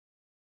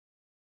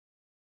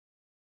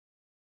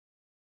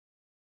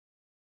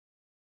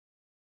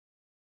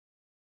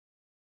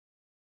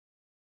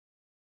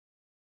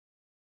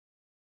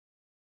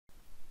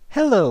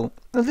Hello,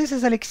 this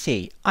is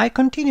Alexey. I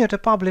continue to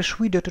publish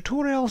video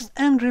tutorials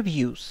and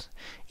reviews.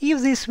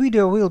 If this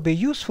video will be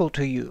useful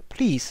to you,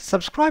 please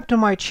subscribe to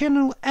my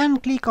channel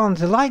and click on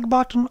the like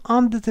button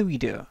under the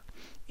video.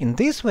 In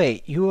this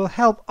way, you will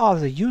help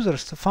other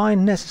users to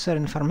find necessary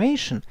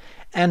information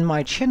and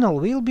my channel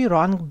will be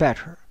running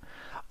better.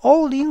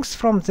 All links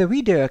from the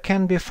video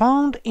can be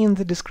found in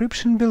the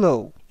description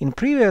below. In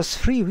previous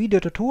free video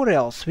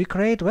tutorials, we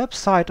create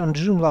website on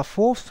Joomla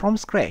 4 from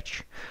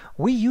scratch.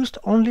 We used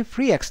only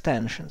free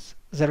extensions.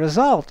 The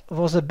result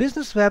was a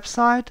business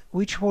website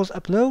which was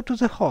uploaded to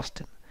the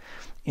hosting.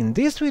 In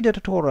this video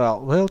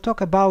tutorial, we'll talk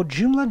about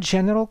Joomla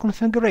General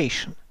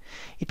Configuration.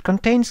 It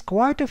contains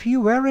quite a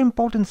few very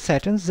important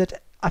settings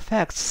that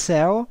affect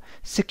SEO,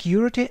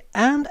 security,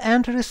 and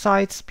entry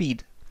site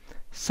speed.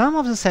 Some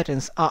of the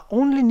settings are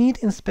only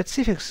needed in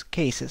specific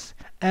cases,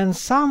 and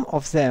some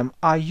of them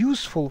are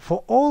useful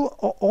for all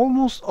or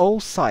almost all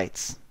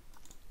sites.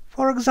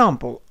 For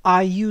example,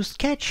 I use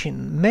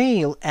caching,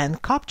 mail,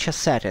 and captcha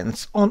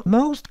settings on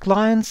most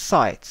client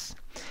sites,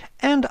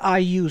 and I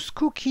use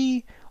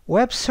cookie,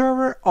 web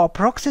server, or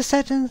proxy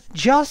settings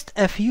just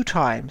a few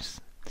times.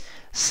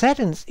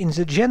 Settings in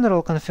the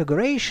general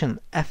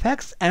configuration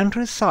affects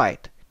entry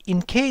site.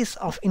 In case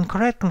of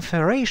incorrect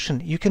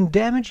configuration, you can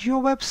damage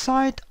your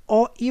website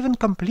or even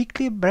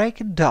completely break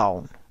it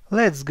down.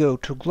 Let's go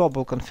to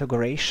Global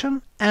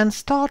Configuration and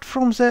start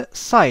from the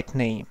site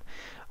name,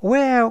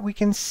 where we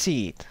can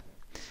see it.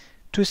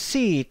 To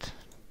see it,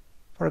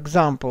 for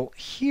example,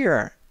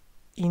 here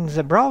in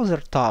the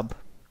Browser tab,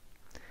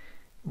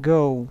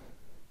 go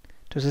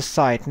to the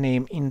site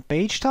name in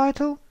Page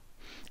Title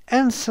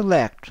and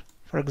select,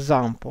 for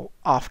example,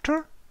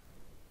 After,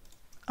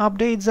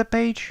 update the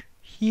page.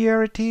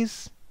 Here it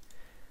is,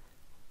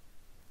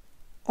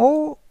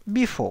 or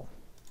Before.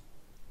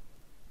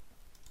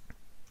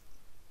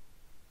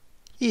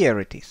 Here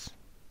it is.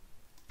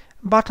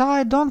 But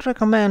I don't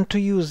recommend to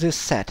use this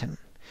setting.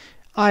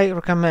 I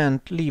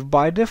recommend leave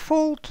by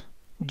default,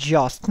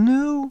 just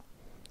No,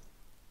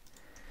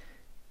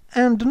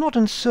 and do not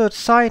insert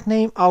site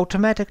name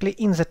automatically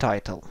in the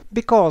title,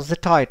 because the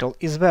title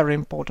is very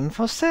important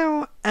for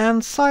SEO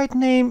and site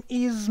name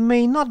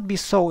may not be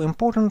so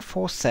important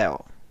for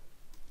SEO.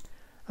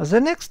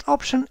 The next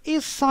option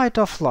is Site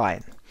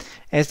Offline.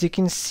 As you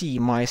can see,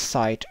 my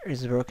site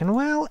is working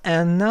well,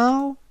 and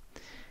now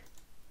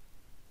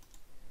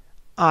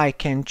I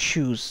can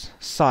choose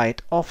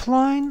Site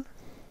Offline,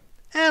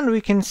 and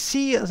we can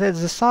see that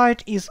the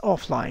site is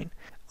offline.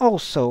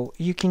 Also,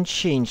 you can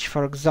change,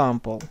 for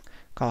example,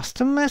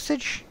 custom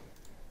message.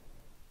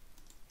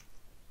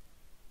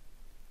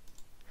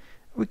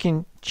 We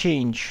can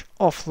change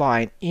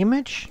offline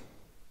image.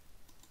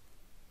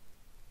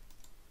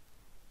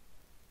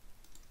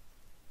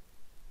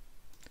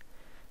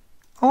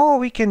 Or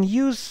we can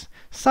use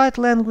site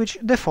language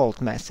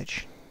default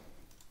message.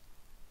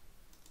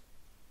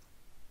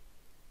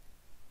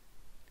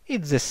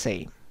 It's the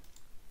same.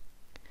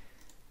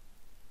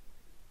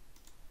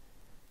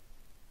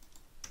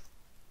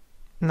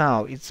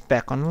 Now it's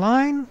back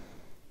online.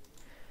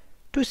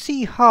 To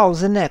see how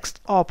the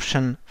next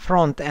option,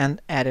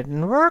 Frontend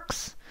Editing,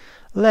 works,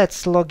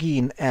 let's log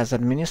in as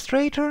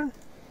administrator.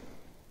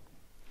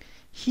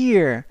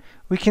 Here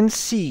we can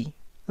see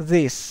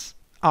this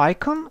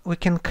icon, we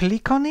can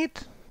click on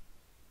it,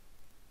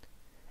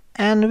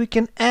 and we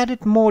can edit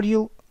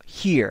module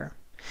here.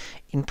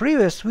 In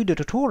previous video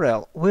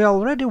tutorial, we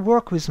already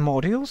work with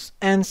modules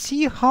and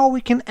see how we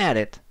can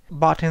edit,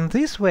 but in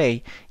this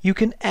way you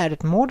can edit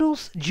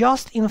modules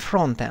just in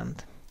frontend.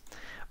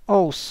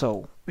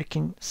 Also, we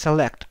can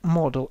select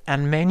module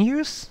and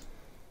menus,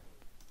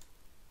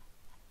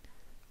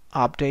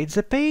 update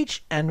the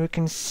page, and we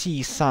can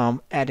see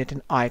some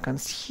editing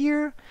icons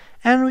here,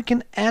 and we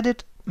can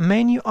edit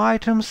menu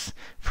items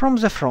from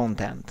the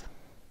front end.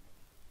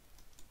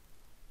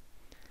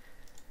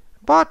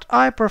 But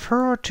I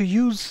prefer to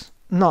use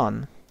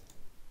none.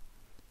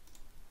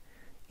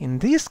 In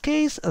this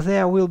case,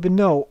 there will be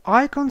no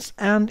icons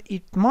and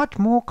it's much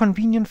more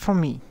convenient for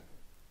me.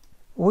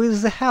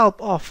 With the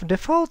help of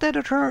default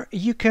editor,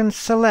 you can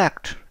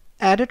select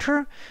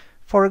editor,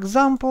 for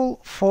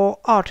example, for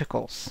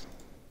articles.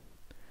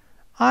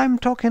 I'm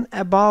talking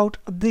about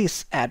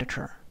this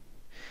editor.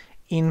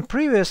 In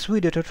previous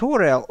video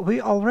tutorial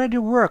we already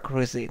worked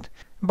with it,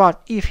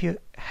 but if you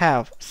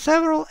have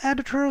several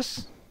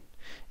editors,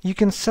 you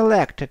can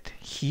select it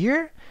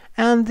here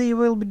and they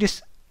will be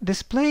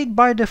displayed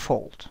by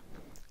default.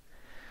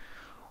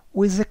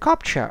 With the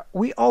captcha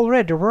we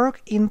already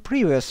worked in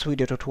previous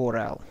video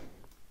tutorial.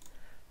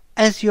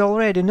 As you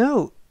already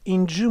know,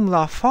 in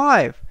Joomla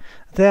 5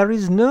 there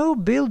is no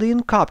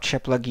built-in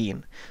captcha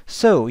plugin,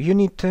 so you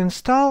need to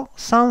install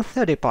some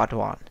third-party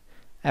one.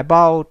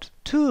 About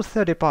 2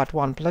 third-party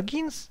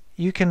plugins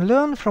you can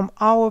learn from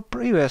our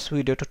previous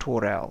video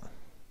tutorial.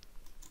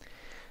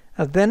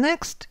 The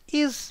next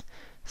is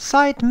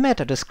Site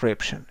Meta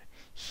Description.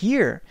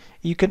 Here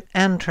you can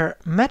enter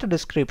meta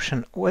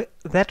description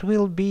that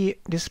will be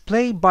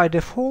displayed by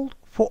default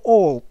for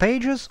all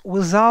pages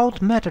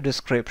without meta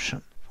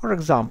description. For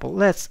example,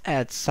 let's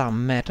add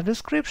some meta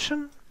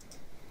description,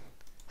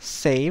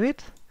 save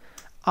it,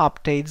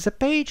 update the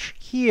page.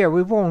 Here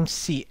we won't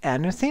see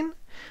anything,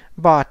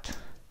 but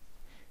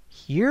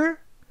here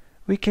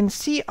we can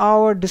see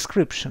our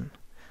description.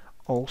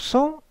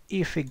 Also,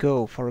 if we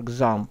go, for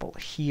example,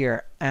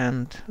 here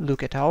and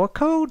look at our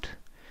code,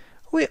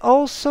 we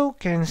also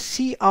can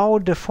see our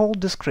default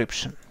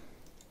description.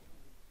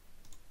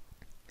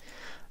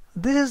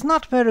 This is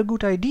not a very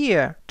good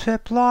idea to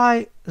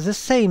apply the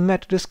same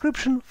meta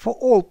description for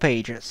all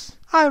pages.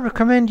 I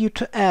recommend you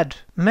to add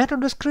meta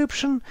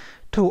description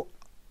to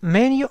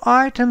menu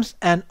items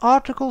and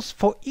articles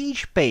for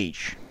each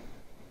page.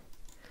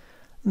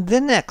 The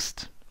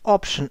next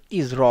option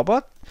is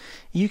robot.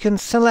 You can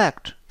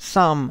select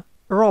some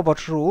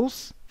robot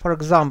rules. For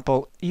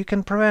example, you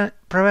can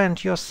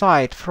prevent your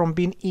site from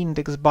being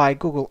indexed by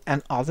Google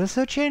and other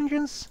search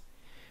engines.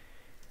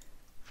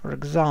 For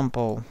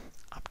example,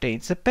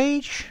 update the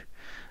page,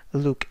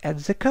 look at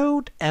the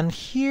code, and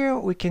here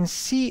we can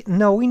see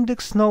no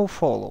index, no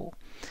follow.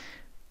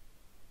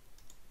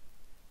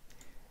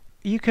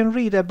 You can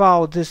read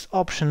about this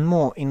option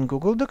more in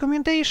Google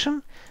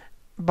documentation,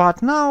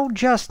 but now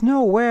just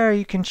know where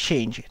you can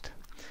change it.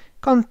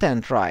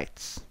 Content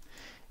rights.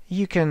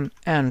 You can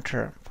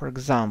enter, for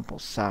example,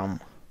 some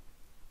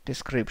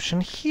description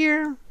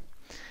here,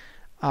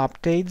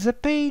 update the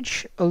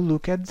page,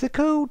 look at the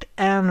code,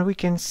 and we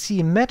can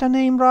see meta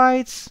name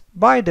rights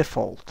by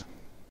default.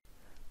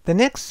 The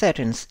next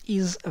settings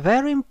is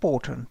very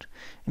important.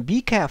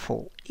 Be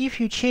careful.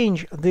 If you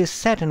change this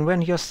setting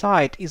when your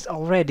site is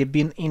already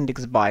been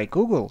indexed by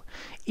Google,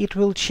 it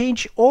will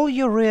change all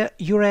your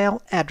URL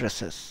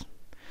addresses.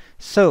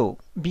 So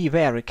be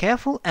very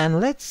careful, and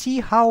let's see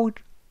how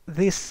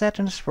this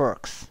settings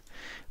works.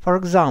 For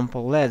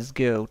example, let's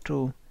go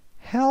to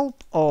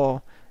help,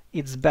 or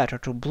it's better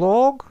to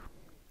blog.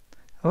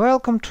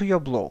 Welcome to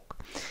your blog.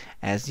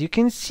 As you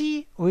can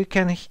see, we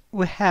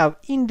have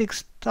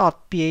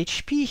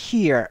index.php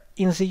here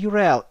in the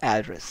URL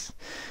address.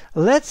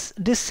 Let's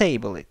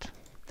disable it.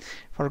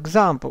 For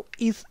example,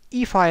 if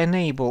I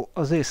enable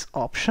this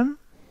option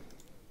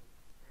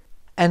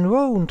and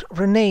won't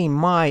rename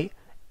my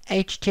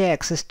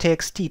htaccess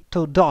txt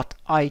to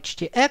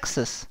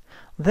 .htaccess,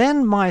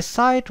 then my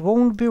site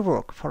won't be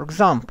work. For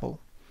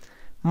example,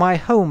 my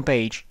home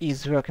page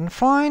is working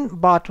fine,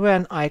 but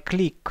when I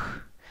click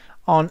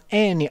on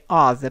any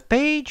other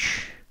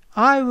page,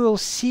 I will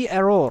see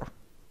error.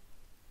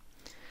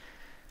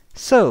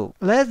 So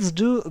let's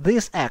do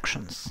these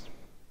actions.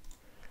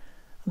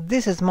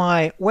 This is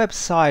my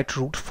website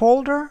root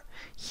folder.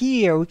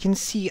 Here we can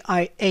see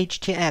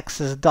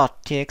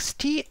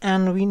htaccess.txt,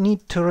 and we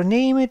need to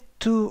rename it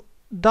to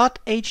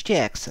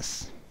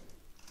 .htaccess.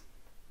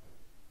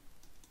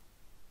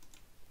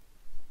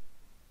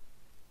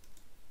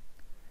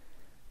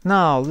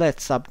 Now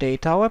let's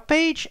update our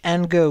page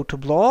and go to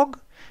blog.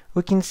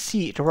 We can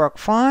see it work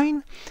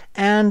fine,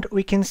 and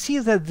we can see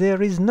that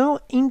there is no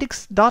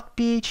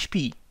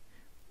index.php.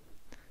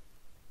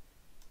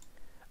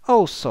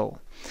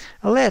 Also,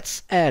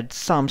 let's add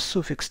some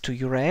suffix to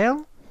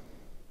URL,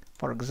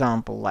 for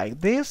example like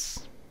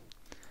this.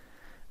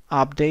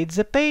 Update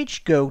the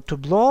page, go to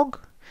blog,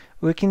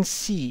 we can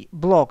see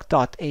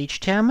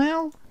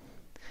blog.html,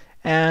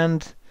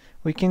 and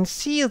we can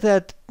see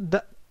that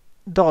the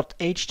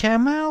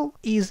 .html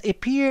is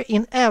appear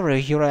in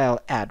every URL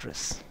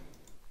address.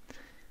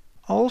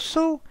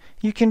 Also,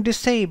 you can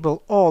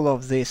disable all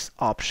of these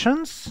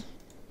options.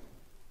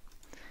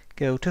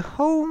 Go to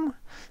home,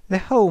 the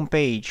home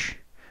page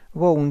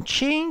won't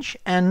change,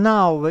 and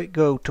now we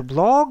go to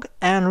blog,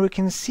 and we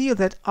can see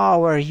that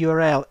our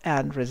URL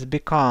address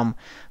become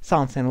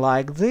something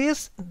like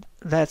this.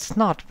 That's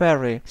not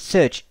very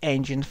search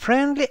engine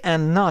friendly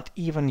and not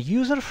even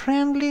user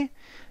friendly.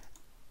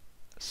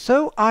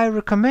 So I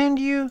recommend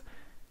you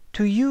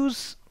to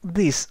use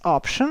this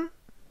option,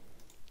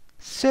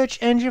 search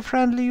engine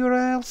friendly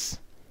URLs,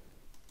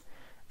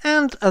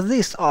 and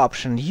this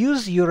option,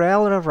 use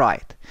URL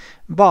rewrite.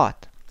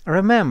 But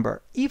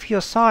remember, if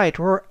your site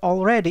were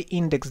already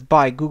indexed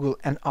by Google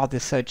and other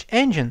search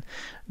engine,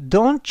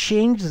 don't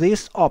change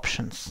these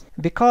options,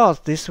 because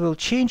this will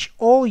change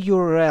all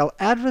URL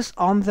address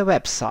on the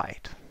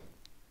website.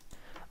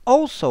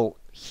 Also,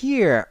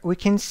 here we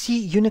can see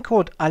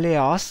Unicode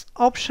alias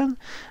option,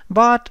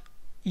 but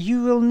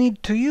you will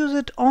need to use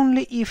it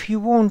only if you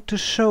want to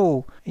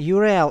show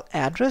URL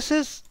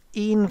addresses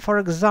in, for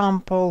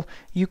example,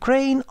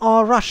 Ukraine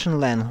or Russian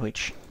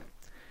language.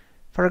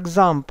 For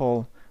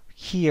example,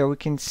 here we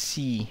can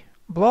see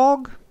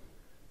blog,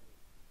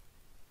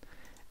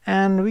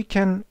 and we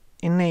can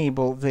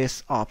enable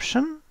this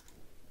option.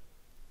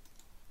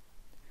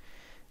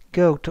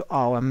 Go to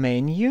our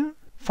menu,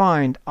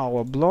 find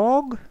our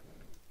blog,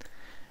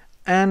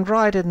 and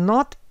write it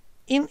not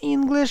in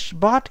English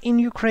but in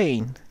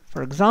Ukraine.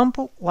 For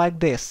example, like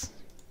this.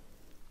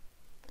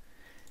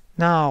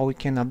 Now we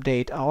can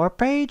update our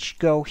page,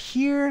 go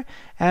here,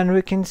 and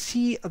we can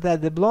see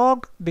that the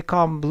blog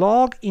become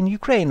blog in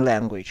Ukraine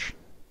language.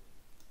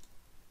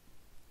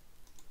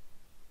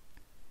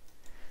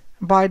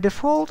 By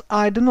default,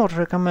 I do not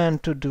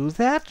recommend to do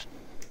that,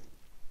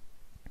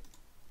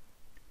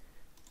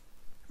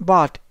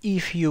 but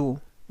if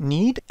you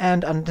need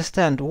and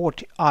understand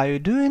what are you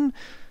doing,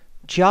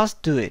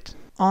 just do it.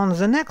 On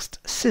the next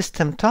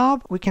System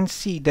tab, we can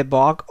see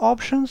Debug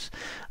options.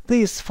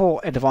 This is for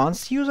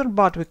advanced user,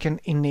 but we can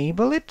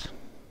enable it.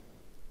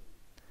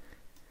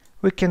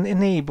 We can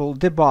enable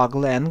debug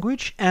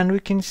language, and we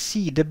can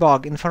see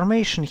debug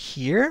information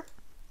here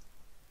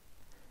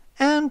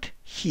and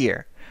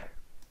here.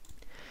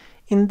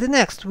 In the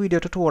next video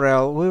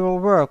tutorial, we will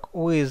work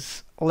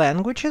with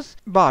languages,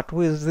 but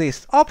with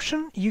this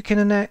option you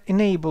can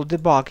enable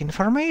debug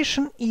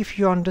information if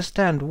you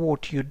understand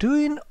what you're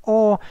doing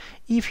or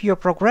if your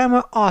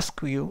programmer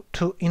asks you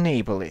to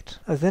enable it.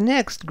 The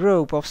next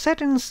group of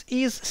settings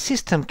is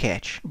System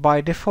Catch.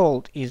 By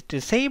default is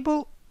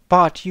disabled,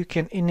 but you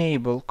can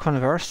enable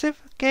conversive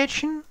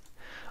catching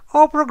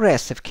or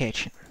progressive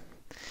catching.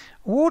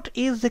 What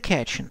is the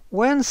catching?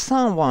 When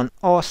someone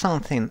or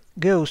something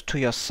goes to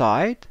your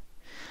site,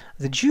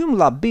 the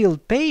Joomla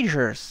build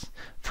pages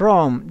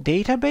from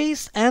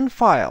database and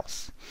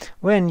files.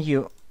 When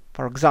you,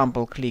 for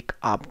example, click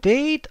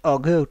Update or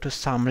go to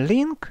some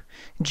link,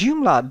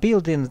 Joomla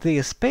building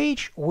this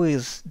page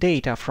with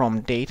data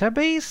from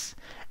database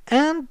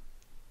and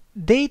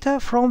data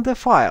from the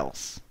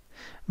files.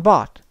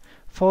 But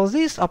for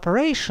this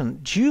operation,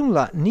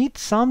 Joomla needs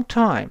some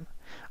time.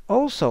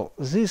 Also,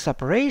 this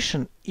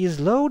operation is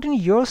loading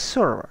your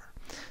server.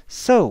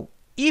 So,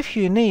 if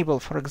you enable,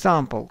 for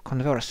example,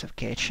 conversive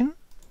catching,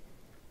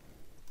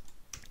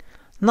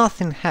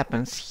 nothing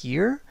happens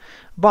here,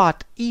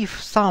 but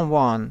if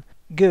someone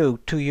go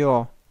to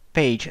your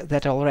page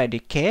that already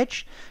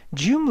catch,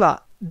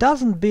 Joomla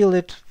doesn't build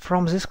it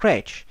from the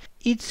scratch.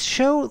 It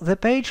shows the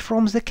page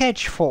from the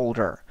catch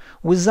folder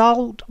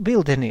without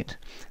building it.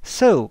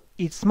 So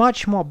it's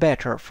much more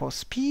better for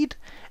speed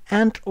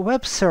and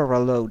web server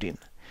loading.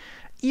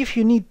 If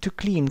you need to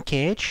clean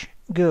cache,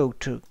 go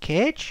to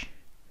Cache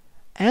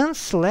and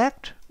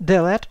select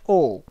Delete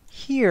All.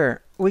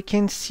 Here we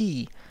can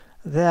see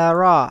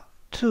there are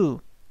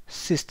two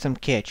system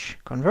catch,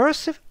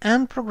 conversive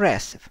and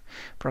progressive.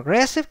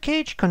 Progressive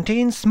catch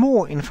contains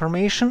more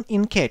information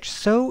in catch,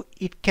 so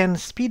it can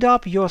speed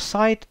up your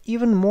site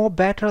even more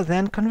better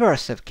than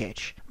conversive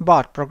catch.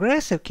 But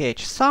progressive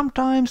catch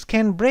sometimes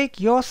can break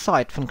your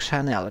site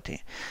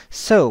functionality.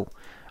 So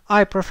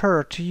I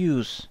prefer to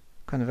use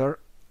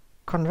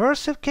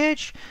conversive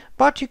catch,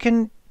 but you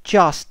can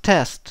just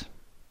test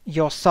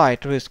your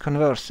site with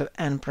conversive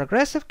and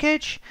progressive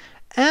catch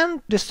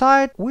and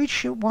decide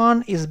which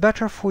one is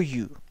better for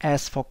you.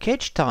 As for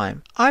catch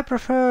time, I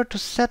prefer to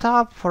set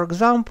up, for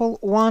example,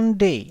 1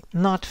 day,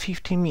 not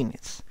 50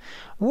 minutes.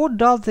 What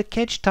does the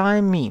catch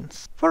time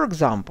means? For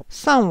example,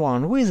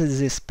 someone visits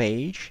this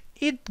page,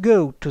 it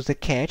go to the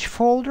catch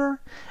folder,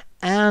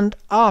 and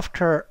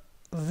after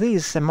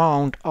this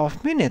amount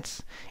of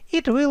minutes,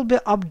 it will be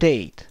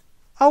updated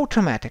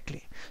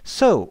automatically.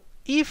 So,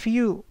 if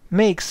you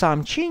make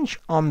some change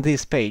on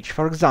this page,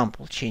 for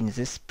example, change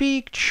this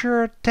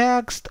picture,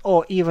 text,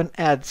 or even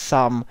add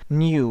some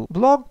new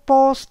blog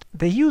post,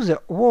 the user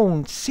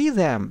won't see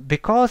them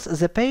because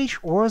the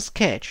page was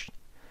cached.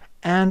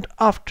 And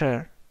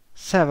after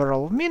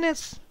several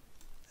minutes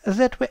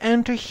that we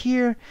enter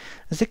here,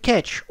 the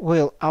cache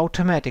will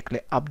automatically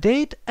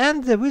update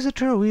and the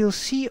visitor will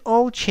see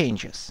all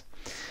changes.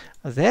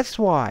 That's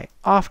why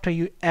after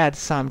you add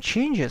some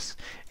changes,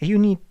 you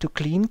need to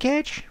clean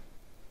cache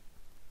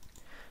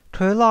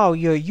to allow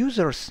your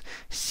users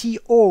see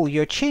all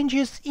your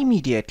changes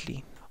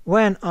immediately.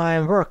 When I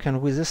am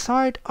working with the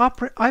site,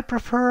 I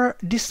prefer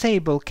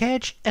disable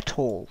cache at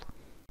all.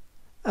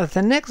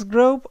 The next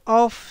group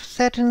of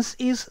settings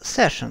is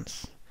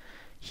sessions.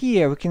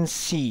 Here we can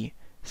see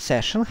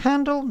session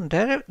handle,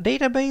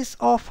 database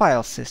or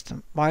file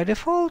system. By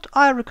default,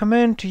 I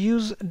recommend to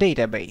use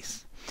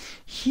database.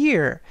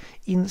 Here,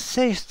 in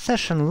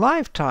session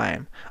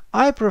lifetime,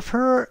 I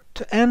prefer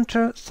to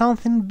enter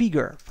something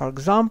bigger, for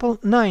example,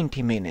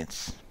 90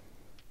 minutes.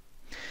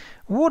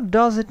 What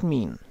does it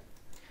mean?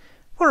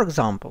 For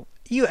example,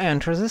 you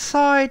enter the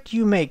site,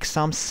 you make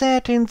some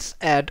settings,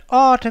 add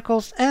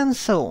articles, and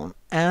so on,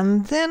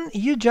 and then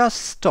you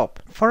just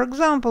stop. For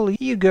example,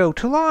 you go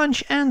to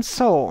lunch and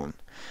so on.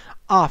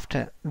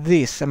 After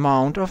this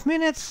amount of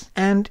minutes,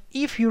 and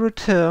if you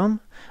return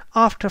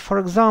after, for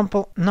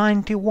example,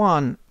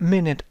 91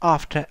 minutes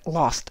after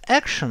last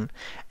action,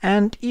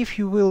 and if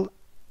you will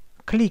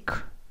click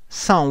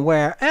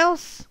somewhere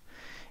else,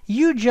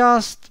 you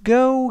just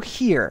go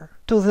here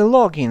to the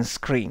login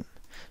screen.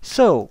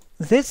 So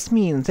this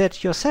means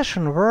that your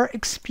session were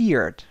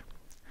expired.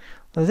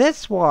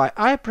 That's why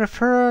I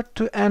prefer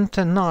to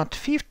enter not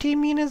 50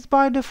 minutes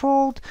by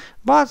default,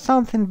 but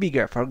something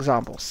bigger, for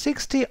example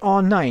 60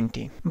 or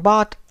 90.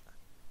 But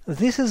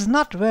this is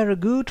not very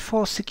good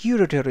for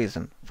security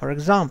reason. For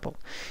example,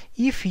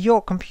 if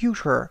your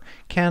computer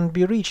can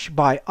be reached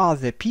by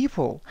other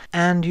people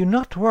and you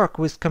not work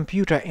with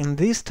computer in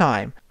this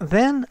time,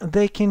 then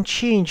they can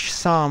change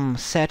some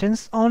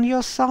settings on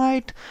your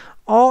site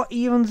or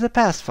even the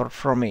password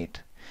from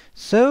it.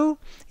 So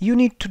you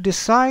need to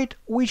decide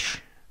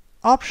which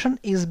option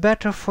is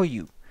better for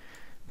you.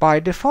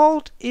 By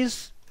default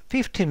is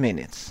 50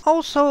 minutes.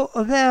 Also,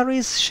 there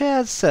is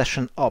shared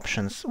session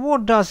options.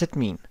 What does it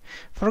mean?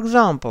 For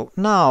example,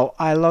 now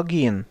I log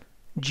in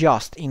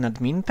just in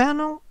admin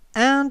panel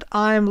and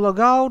I am logged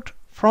out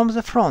from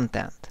the front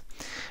end.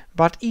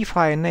 But if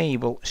I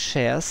enable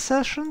share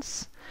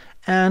sessions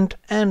and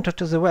enter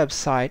to the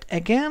website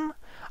again,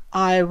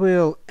 I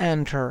will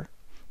enter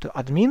to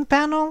admin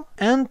panel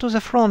and to the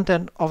front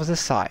end of the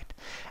site.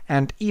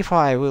 And if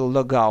I will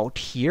log out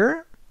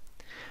here,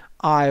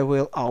 I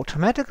will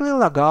automatically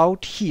log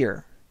out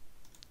here.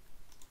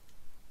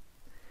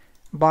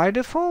 By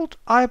default,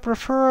 I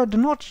prefer do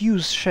not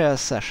use share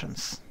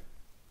sessions.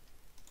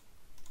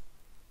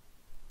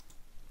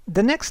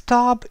 The next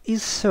tab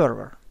is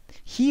Server.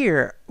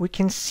 Here we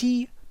can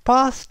see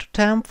path to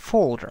temp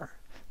folder.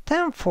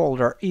 Temp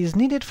folder is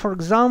needed, for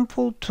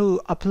example, to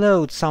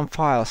upload some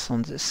files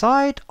on the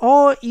site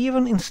or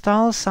even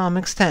install some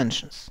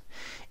extensions.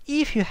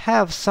 If you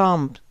have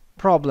some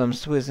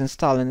problems with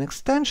installing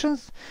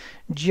extensions,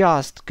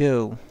 just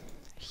go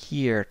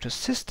here to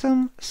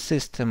System,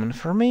 System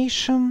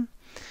Information,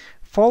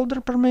 Folder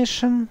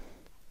Permission,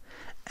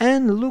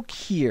 and look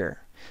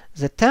here.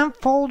 The temp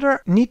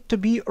folder needs to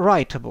be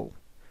writable.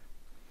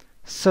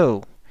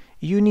 So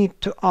you need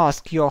to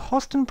ask your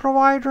hosting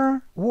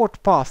provider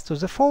what path to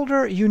the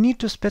folder you need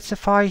to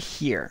specify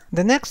here.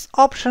 The next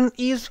option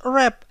is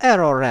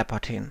error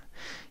reporting.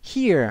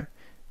 Here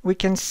we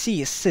can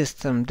see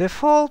system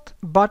default,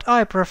 but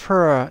I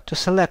prefer to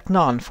select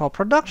none for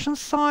production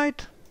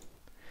site.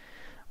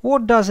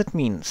 What does it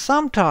mean?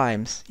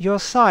 Sometimes your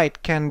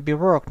site can be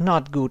worked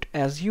not good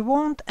as you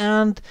want,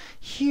 and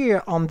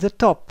here on the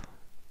top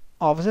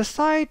of the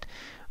site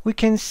we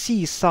can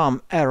see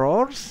some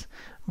errors,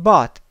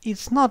 but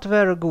it's not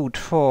very good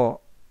for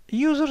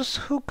users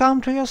who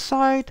come to your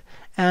site,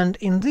 and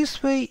in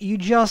this way you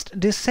just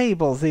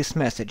disable these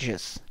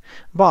messages.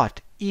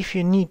 But if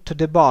you need to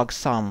debug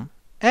some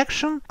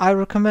action, I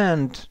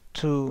recommend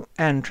to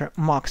enter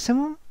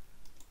maximum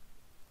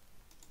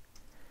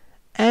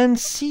and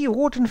see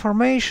what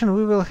information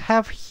we will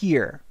have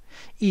here.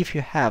 If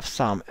you have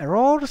some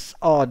errors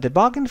or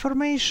debug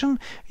information,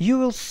 you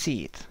will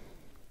see it.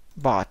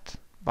 But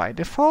by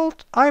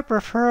default, I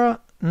prefer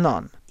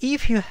none.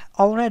 If you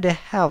already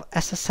have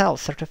SSL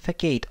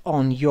certificate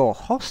on your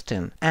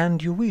hosting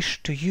and you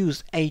wish to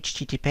use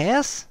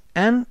htaccess,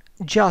 and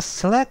just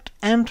select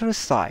Enter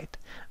site.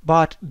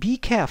 But be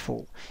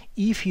careful,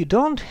 if you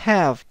don't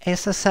have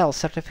SSL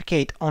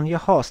certificate on your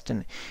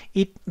hosting,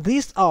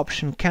 this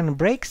option can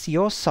break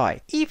your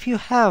site. If you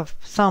have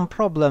some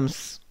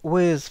problems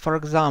with, for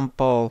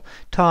example,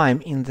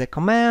 time in the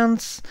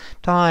commands,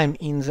 time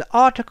in the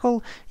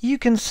article, you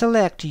can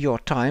select your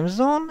time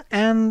zone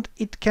and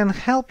it can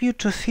help you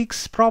to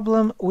fix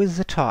problem with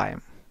the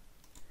time.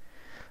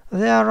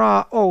 There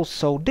are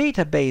also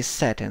database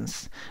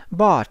settings,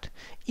 but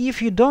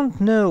if you don't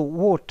know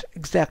what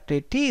exactly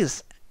it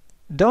is,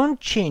 don't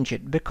change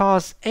it,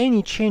 because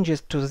any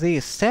changes to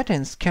these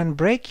settings can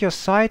break your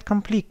site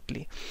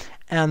completely,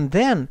 and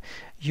then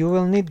you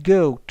will need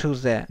go to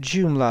the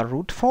Joomla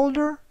root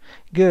folder,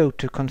 go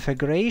to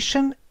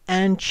configuration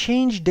and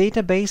change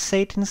database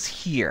settings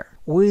here.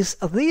 With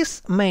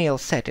these mail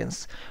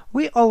settings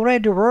we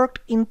already worked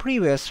in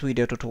previous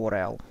video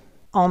tutorial.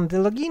 On the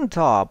login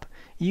tab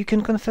you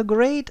can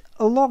configure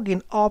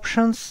login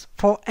options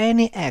for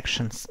any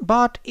actions,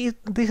 but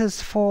this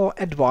is for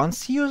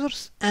advanced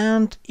users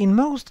and in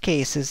most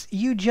cases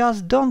you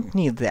just don't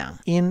need them.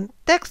 In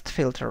text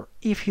filter,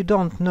 if you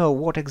don't know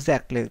what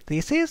exactly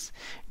this is,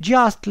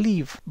 just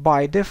leave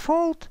by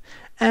default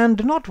and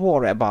do not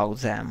worry about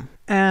them.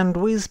 And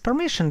with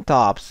permission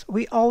tabs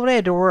we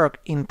already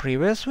worked in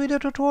previous video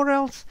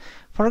tutorials.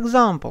 For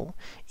example,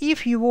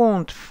 if you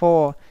want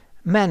for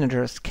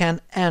managers can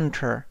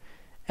enter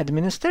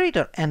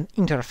administrator and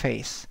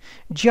interface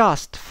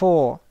just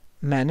for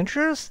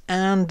managers,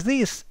 and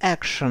this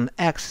action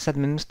access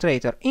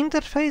administrator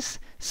interface,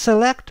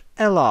 select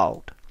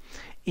allowed.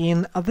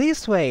 In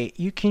this way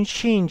you can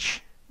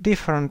change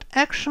different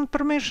action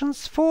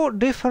permissions for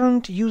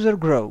different user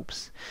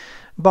groups,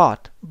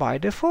 but by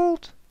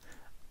default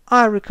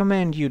I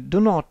recommend you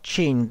do not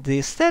change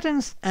these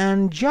settings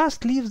and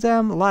just leave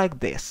them like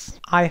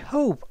this. I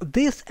hope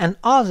this and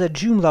other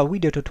Joomla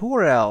video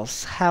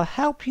tutorials have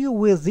helped you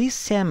with this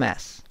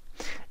CMS.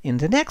 In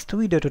the next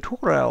video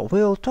tutorial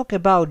we'll talk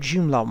about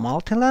Joomla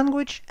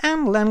multi-language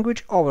and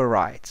language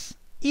overrides.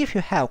 If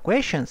you have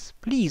questions,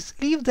 please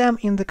leave them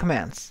in the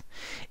comments.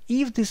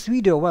 If this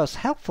video was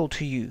helpful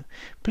to you,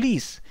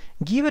 please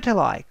give it a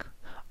like.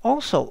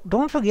 Also,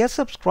 don't forget to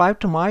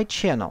subscribe to my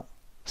channel.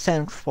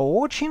 Thanks for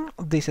watching,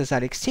 this is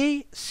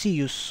Alexey, see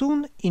you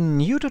soon in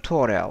new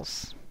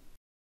tutorials.